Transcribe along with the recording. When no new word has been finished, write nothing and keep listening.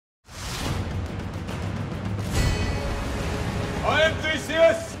I am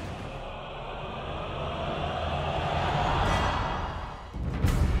Theseus!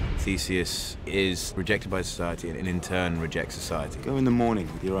 Theseus is rejected by society and in turn rejects society. Go in the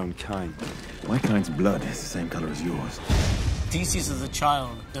morning with your own kind. My kind's blood is the same color as yours. Theseus as a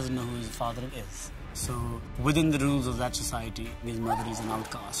child doesn't know who his father is. So within the rules of that society, his mother is an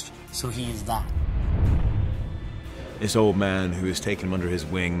outcast. So he is that. This old man who has taken him under his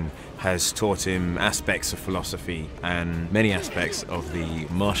wing has taught him aspects of philosophy and many aspects of the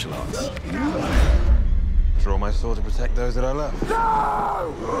martial arts. Draw my sword to protect those that I love.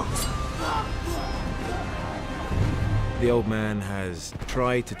 No! The old man has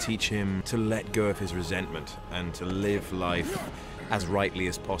tried to teach him to let go of his resentment and to live life as rightly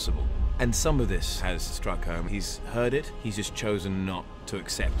as possible. And some of this has struck home. He's heard it, he's just chosen not to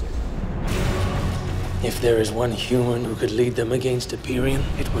accept it. If there is one human who could lead them against Hyperion,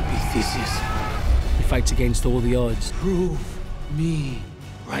 it would be Theseus. He fights against all the odds. Prove me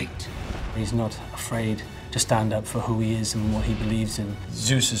right. He's not afraid to stand up for who he is and what he believes in.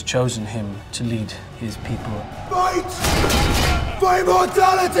 Zeus has chosen him to lead his people. Fight! For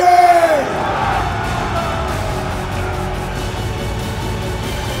immortality!